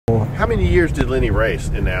How many years did Lennie race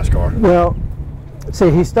in NASCAR? Well, see,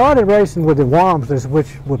 he started racing with the Wamslers, which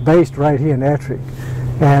were based right here in Ettrick,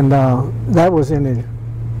 and that was in the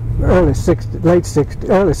early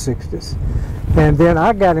 60s. And then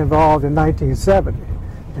I got involved in 1970,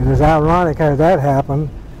 and it's ironic how that happened.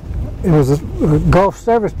 It was a Gulf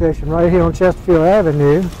service station right here on Chesterfield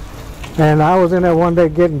Avenue, and I was in there one day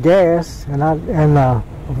getting gas, and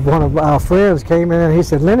one of our friends came in and he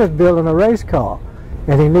said, "Lennie's building a race car,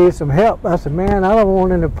 and he needs some help." I said, "Man, I don't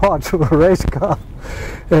want any parts of a race car."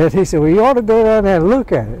 And he said, "Well, you ought to go down there and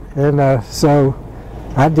look at it." And so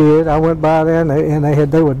I did. I went by there,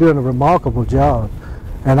 and they were doing a remarkable job.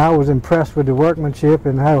 And I was impressed with the workmanship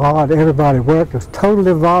and how hard everybody worked. It was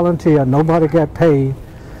totally volunteer. Nobody got paid.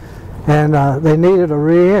 And they needed a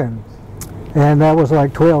rear end. And that was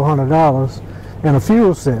like $1,200 and a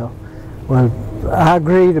fuel cell. Well, I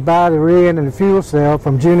agreed to buy the rear end and the fuel cell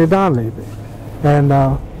from Junie Donlevy. And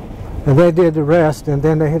they did the rest. And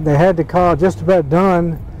then they had the car just about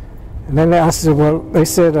done. And then I said, they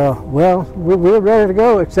said, well, we're ready to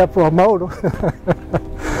go except for a motor.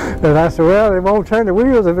 And I said, well, it won't turn the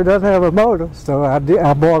wheels if it doesn't have a motor. So I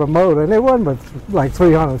bought a motor, and it wasn't but like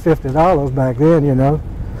 $350 back then, you know.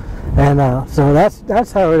 And so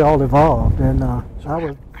that's how it all evolved. And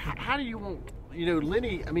so how do you want, you know,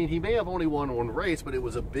 Lennie, I mean, he may have only won one race, but it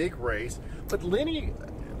was a big race. But Lennie,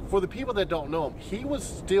 for the people that don't know him, he was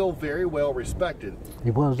still very well respected.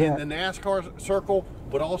 He was in the NASCAR circle,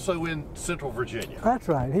 but also in Central Virginia. That's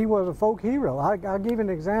right. He was a folk hero. I'll give you an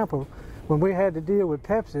example. When we had to deal with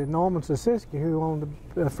Pepsi, Norman Sosiski, who owned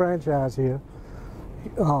the franchise here,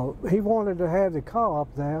 he wanted to have the car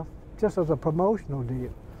up there just as a promotional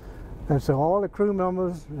deal. And so all the crew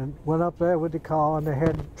members went up there with the car, and they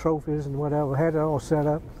had trophies and whatever, had it all set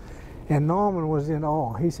up. And Norman was in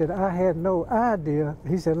awe. He said, "I had no idea."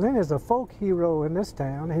 He said, "Lennie's a folk hero in this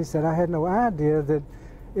town." He said, "I had no idea that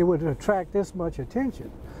it would attract this much attention."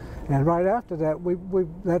 And right after that,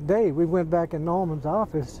 that day, we went back in Norman's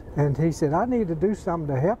office, and he said, "I need to do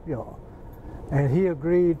something to help y'all." And he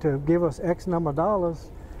agreed to give us X number of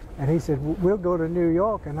dollars, and he said, "We'll go to New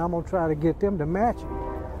York, and I'm going to try to get them to match it."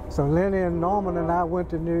 So Lennie and Norman and I went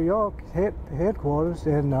to New York headquarters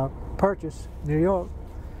in Purchase, New York,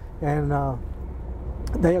 and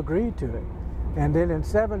they agreed to it. And then in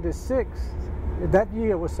 '76, that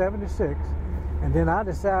year was '76, and then I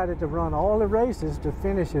decided to run all the races to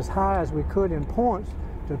finish as high as we could in points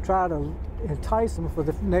to try to entice them for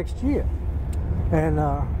the next year. And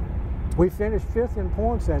we finished 5th in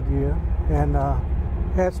points that year, and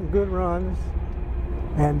had some good runs.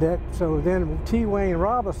 And so then T. Wayne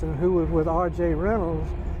Robertson, who was with R.J.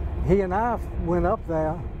 Reynolds, he and I went up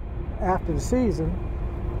there after the season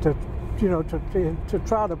to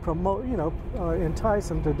try to promote, entice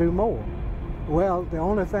them to do more. Well, the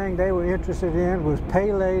only thing they were interested in was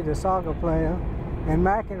Pele, the soccer player, and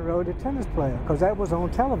McEnroe, the tennis player, because that was on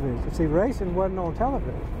television. See, racing wasn't on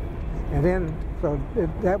television. And then, so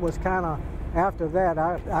that was kind of, after that,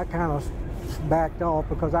 I kind of backed off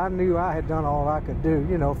because I knew I had done all I could do,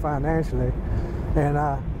 financially. And,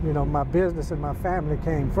 my business and my family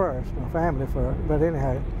came first, But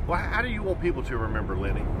anyhow. Well, how do you want people to remember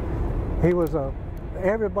Lennie? He was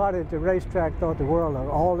everybody at the racetrack thought the world of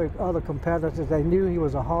all the other competitors. They knew he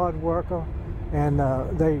was a hard worker, and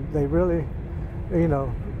they really,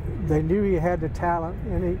 they knew he had the talent.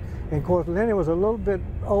 And of course, Lennie was a little bit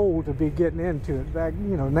old to be getting into it. Back,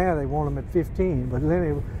 now they want him at 15, but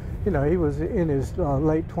Lennie, he was in his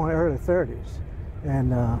late 20s, early 30s,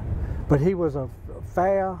 and but he was a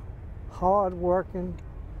fair, hard-working,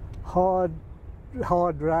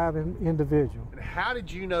 hard-driving individual. And how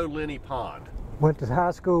did you know Lennie Pond? Went to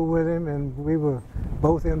high school with him, and we were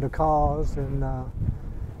both into cars, and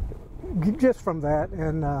just from that.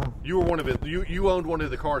 And you were one of it. You owned one of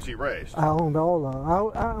the cars he raced. I owned all of them.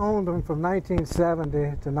 I owned them from 1970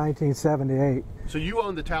 to 1978. So you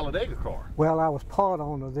owned the Talladega car? Well, I was part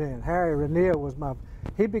owner then. Harry Rainier was my.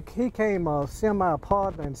 He became a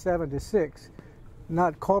semi-partner in '76.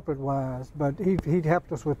 Not corporate-wise, but he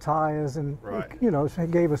helped us with tires, and right. So he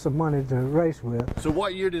gave us some money to race with. So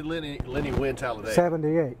what year did Lennie win Talladega?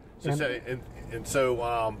 '78.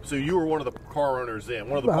 So you were one of the car owners then,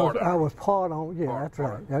 one of the part owners. I was part owner. Yeah,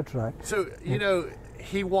 that's right. So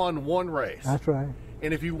he won one race. That's right.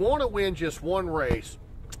 And if you want to win just one race,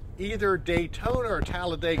 either Daytona or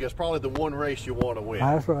Talladega is probably the one race you want to win.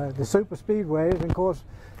 That's right. The super speedways, and of course,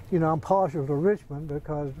 I'm partial to Richmond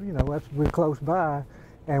because, we're close by,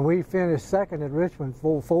 and we finished second at Richmond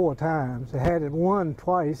four times. They had it won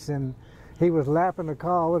twice, and he was lapping the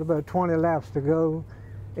car with about 20 laps to go.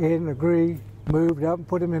 He didn't agree, moved up and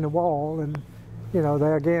put him in the wall, and you know,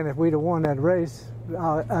 there again, if we'd have won that race,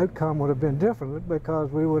 our outcome would have been different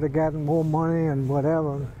because we would have gotten more money and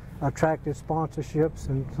whatever, attracted sponsorships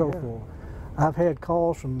and so forth. I've had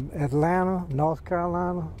calls from Atlanta, North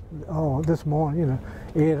Carolina, this morning,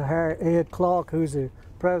 you know, Ed Clark, who's the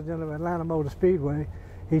president of Atlanta Motor Speedway,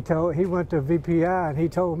 he went to VPI and he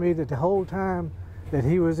told me that the whole time that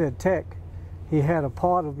he was at Tech, he had a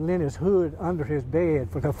part of Lennie's hood under his bed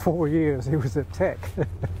for the 4 years he was at Tech.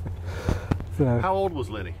 So, how old was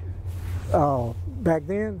Lennie? Back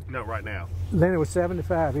then? No, right now. Lennie was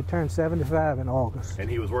 75. He turned 75 in August. And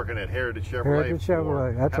he was working at Heritage Chevrolet. Heritage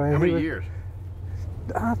Chevrolet, that's right. How many years?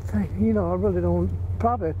 I think, you know, I really don't,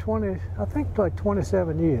 probably 20, I think like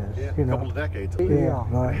 27 years. Yeah, you know. a couple of decades. Yeah,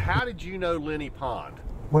 right. How did you know Lennie Pond?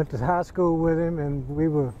 Went to high school with him, and we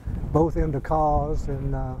were both into cars,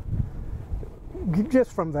 and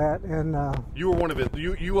just from that. And you were one of his.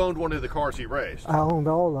 You owned one of the cars he raced. I owned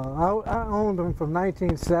all of them. I owned them from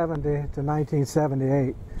 1970 to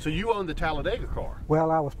 1978. So you owned the Talladega car.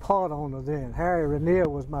 Well, I was part owner then. Harry Rainier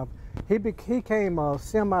was my. He became a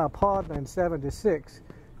semi-partner in '76.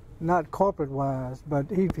 Not corporate-wise, but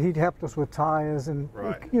he helped us with tires and,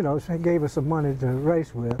 right. You know, so he gave us some money to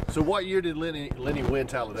race with. So what year did Lennie win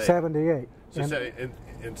Talladega? 78.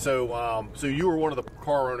 So you were one of the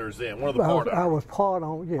car owners then, one of the part owners. I was part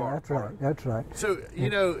owner, yeah, that's right. So,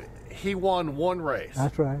 you know, he won one race.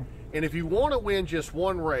 That's right. And if you want to win just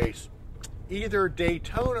one race, either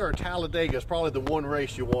Daytona or Talladega is probably the one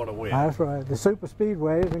race you want to win. That's right. The super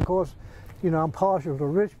speedways, and of course, you know, I'm partial to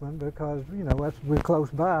Richmond because, you know, we're close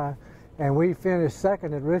by, and we finished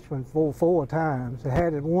second at Richmond four times. I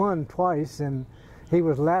had it won twice, and he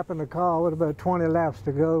was lapping the car with about 20 laps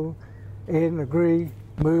to go. He didn't agree,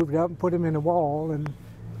 moved up and put him in the wall, and,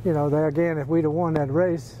 you know, there again, if we'd have won that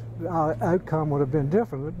race, our outcome would have been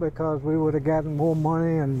different because we would have gotten more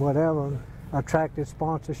money and whatever, attracted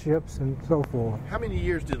sponsorships and so forth. How many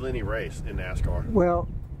years did Lennie race in NASCAR? Well,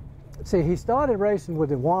 see, he started racing with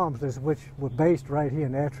the Wamslers, which were based right here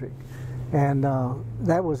in Ettrick, and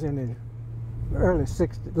that was in the early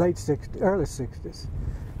 60s.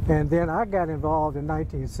 And then I got involved in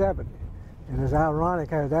 1970, and it's ironic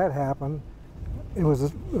how that happened. It was a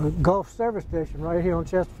Gulf service station right here on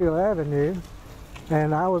Chesterfield Avenue,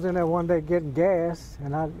 and I was in there one day getting gas,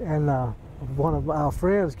 and one of our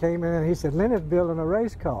friends came in and he said, "Lennie's building a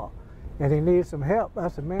race car, and he needs some help." I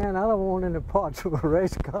said, "Man, I don't want any parts of a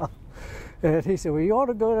race car." And he said, "Well, you ought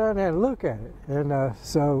to go down there and look at it." And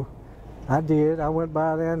so I did. I went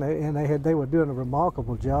by there, and they were doing a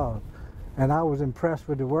remarkable job. And I was impressed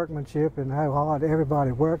with the workmanship and how hard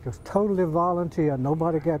everybody worked. It was totally volunteer.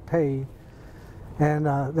 Nobody got paid. And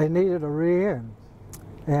they needed a rear end.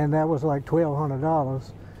 And that was like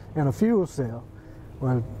 $1,200 and a fuel cell.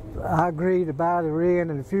 Well, I agreed to buy the rear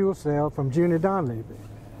end and the fuel cell from Junior Dunleavy.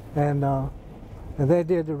 And they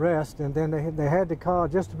did the rest, and then they had the car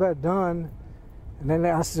just about done, and then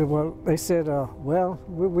I said, well, they said, well,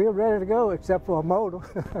 we're ready to go except for a motor.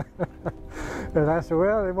 And I said,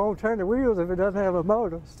 well, it won't turn the wheels if it doesn't have a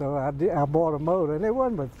motor. So I bought a motor, and it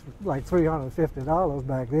wasn't but like $350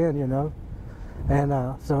 back then, you know. And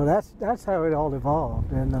so that's how it all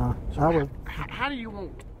evolved. And so how do you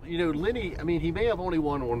want, you know, Lennie, I mean, he may have only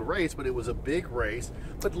won one race, but it was a big race.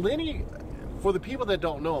 But Lennie, for the people that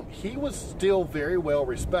don't know him, he was still very well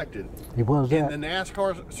respected. He was in the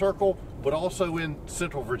NASCAR circle, but also in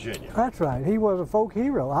Central Virginia. That's right. He was a folk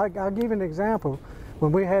hero. I'll give you an example.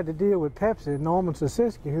 When we had to deal with Pepsi, Norman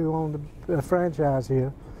Sosiski, who owned the franchise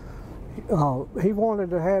here, he wanted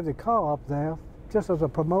to have the car up there just as a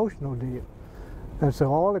promotional deal. And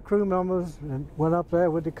so all the crew members went up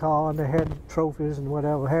there with the car, and they had trophies and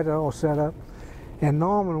whatever, had it all set up. And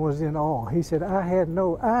Norman was in awe. He said, I had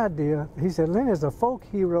no idea. He said, Lennie's a folk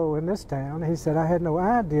hero in this town. He said, I had no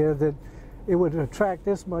idea that it would attract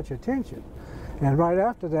this much attention. And right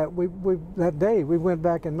after that, that day, we went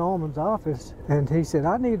back in Norman's office, and he said,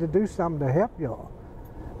 I need to do something to help y'all.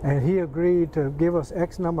 And he agreed to give us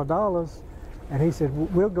X number of dollars. And he said,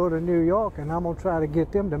 we'll go to New York, and I'm going to try to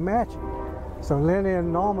get them to match it. So Lennie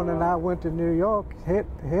and Norman and I went to New York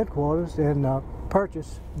headquarters and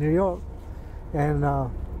purchased New York. And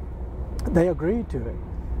they agreed to it.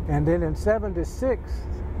 And then in '76,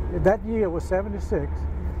 that year was '76,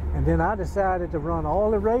 and then I decided to run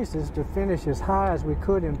all the races to finish as high as we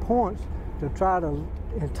could in points to try to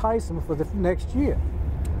entice them for the next year.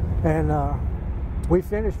 And we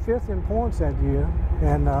finished 5th in points that year,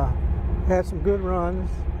 and had some good runs.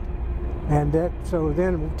 And so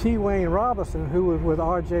then T. Wayne Robertson, who was with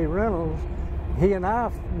R.J. Reynolds, he and I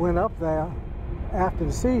went up there after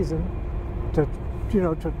the season to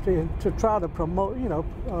to try to promote,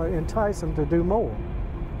 entice them to do more.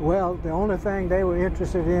 Well, the only thing they were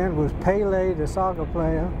interested in was Pele, the soccer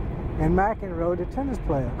player, and McEnroe, the tennis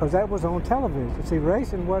player, because that was on television. See,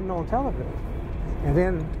 racing wasn't on television. And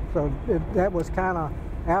then, so that was kind of,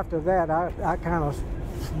 after that, I kind of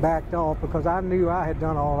backed off because I knew I had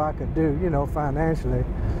done all I could do, financially.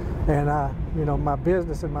 And my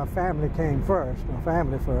business and my family came first, my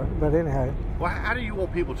family first. But anyhow. Well, how do you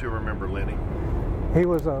want people to remember Lennie? He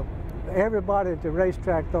was everybody at the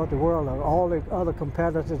racetrack thought the world of all the other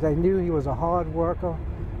competitors. They knew he was a hard worker,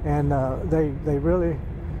 and they really,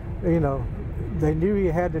 they knew he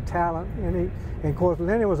had the talent. And of course,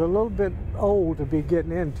 Lennie was a little bit old to be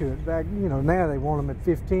getting into it. Back, now they want him at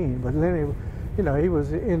 15, but Lennie, he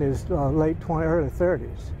was in his late 20s, early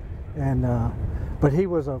 30s, and but he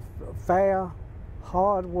was a fair,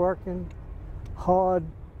 hard-working,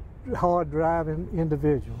 hard-driving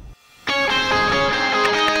individual.